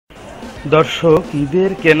দর্শক,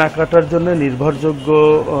 ঈদের কেনাকাটার জন্য নির্ভরযোগ্য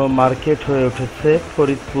মার্কেট হয়ে উঠেছে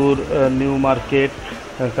ফরিদপুর নিউ মার্কেট।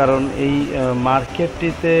 কারণ এই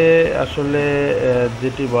মার্কেটটিতে আসলে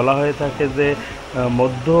যেটি বলা হয়ে থাকে যে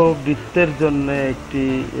মধ্যবিত্তের জন্য একটি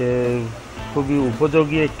খুবই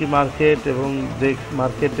উপযোগী একটি মার্কেট, এবং যে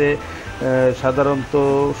মার্কেটে সাধারণত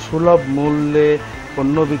সুলভ মূল্যে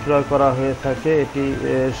পণ্য বিক্রয় করা হয়ে থাকে, এটি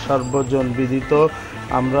সর্বজন বিদিত।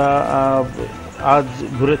 আমরা আজ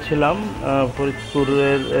ঘুরেছিলাম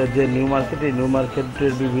ফরিদপুরের যে নিউ মার্কেট, এই নিউ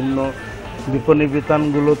মার্কেটের বিভিন্ন বিপণী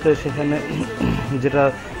বিতানগুলোতে। সেখানে যেটা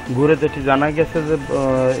ঘুরে যেটি জানা গেছে যে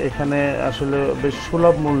এখানে আসলে বেশ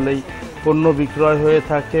সুলভ মূল্যেই পণ্য বিক্রয় হয়ে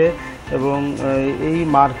থাকে, এবং এই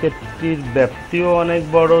মার্কেটটির ব্যাপ্তিও অনেক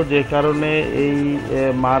বড়, যে কারণে এই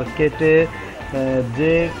মার্কেটে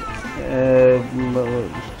যে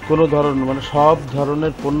কোনো মানে সব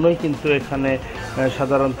ধরনের পণ্যই কিন্তু এখানে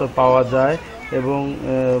সাধারণত পাওয়া যায়। এবং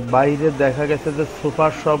বাইরে দেখা গেছে যে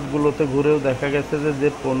সুপার শপগুলোতে ঘুরেও দেখা গেছে যে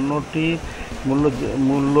পণ্যটির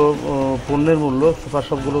পণ্যের মূল্য সুপার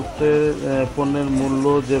শপগুলোতে পণ্যের মূল্য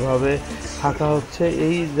যেভাবে থাকা হচ্ছে,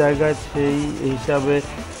 এই জায়গায় সেই হিসাবে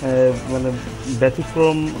মানে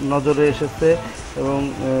ব্যতিক্রম নজরে এসেছে, এবং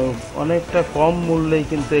অনেকটা কম মূল্যেই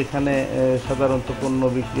কিন্তু এখানে সাধারণত পণ্য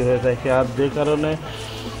বিক্রি হয়ে থাকে। আর যে কারণে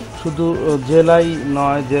শুধু জেলাই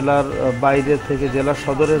নয়, জেলার বাইরে থেকে, জেলা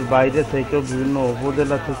সদরের বাইরে থেকেও, বিভিন্ন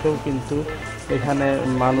উপজেলা থেকেও কিন্তু এখানে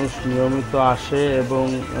মানুষ নিয়মিত আসে এবং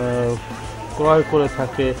ক্রয় করে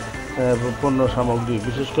থাকে পণ্য সামগ্রী।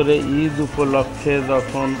 বিশেষ করে ঈদ উপলক্ষে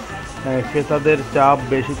যখন ক্রেতাদের চাপ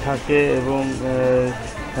বেশি থাকে, এবং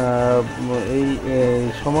এই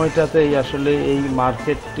সময়টাতেই আসলে এই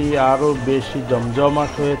মার্কেটটি আরও বেশি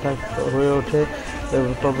জমজমাট হয়ে ওঠে।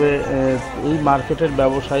 তবে এই মার্কেটের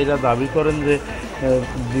ব্যবসায়ীরা দাবি করেন যে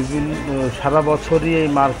সারা বছরই এই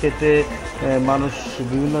মার্কেটে মানুষ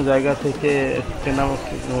বিভিন্ন জায়গা থেকে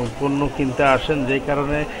পণ্য কিনতে আসেন, যে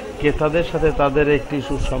কারণে ক্রেতাদের সাথে তাদের একটি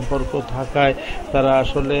সুসম্পর্ক থাকায় তারা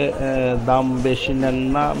আসলে দাম বেশি নেন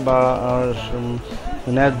না বা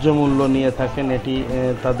ন্যায্য মূল্য নিয়ে থাকেন, এটি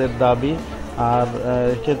তাদের দাবি। আর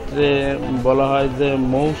এক্ষেত্রে বলা হয় যে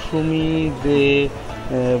মৌসুমি যে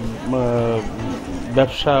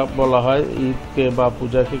ব্যবসা বলা হয় ঈদকে বা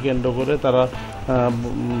পূজাকে কেন্দ্র করে,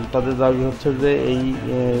 তাদের দাবি হচ্ছে যে এই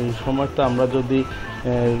সময়টা আমরা যদি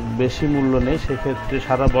বেশি মূল্য নেই, সেক্ষেত্রে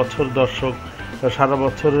সারা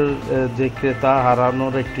বছরের যে ক্রেতা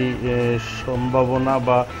হারানোর একটি সম্ভাবনা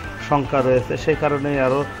বা শঙ্কা রয়েছে। সে কারণেই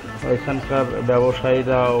আরও এখানকার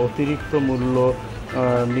ব্যবসায়ীরা অতিরিক্ত মূল্য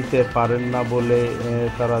নিতে পারেন না বলে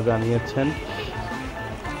তারা জানিয়েছেন।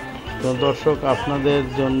 তো দর্শক,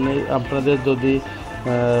 আপনাদের যদি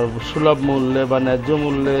সুলভ মূল্যে বা ন্যায্য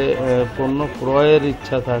মূল্যে পণ্য ক্রয়ের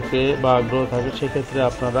ইচ্ছা থাকে বা আগ্রহ থাকে, সেক্ষেত্রে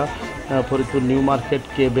আপনারা ফরিদপুর নিউ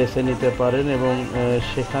মার্কেটকে বেছে নিতে পারেন, এবং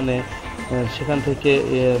সেখান থেকে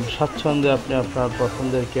স্বাচ্ছন্দ্যে আপনি আপনার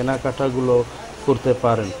পছন্দের কেনাকাটাগুলো করতে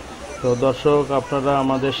পারেন। তো দর্শক, আপনারা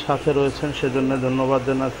আমাদের সাথে রয়েছেন, সেজন্য ধন্যবাদ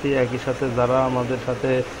জানাচ্ছি। একই সাথে যারা আমাদের সাথে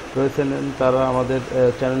রয়েছেন তারা আমাদের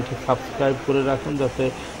চ্যানেলটি সাবস্ক্রাইব করে রাখুন, যাতে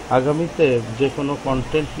আগামীতে যে কোনো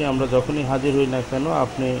কন্টেন্ট নিয়ে আমরা যখনই হাজির হই না কেন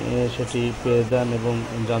আপনি সেটি পেয়ে যান এবং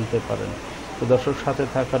জানতে পারেন। তো দর্শক, সাথে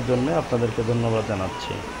থাকার জন্য আপনাদেরকে ধন্যবাদ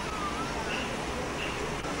জানাচ্ছি।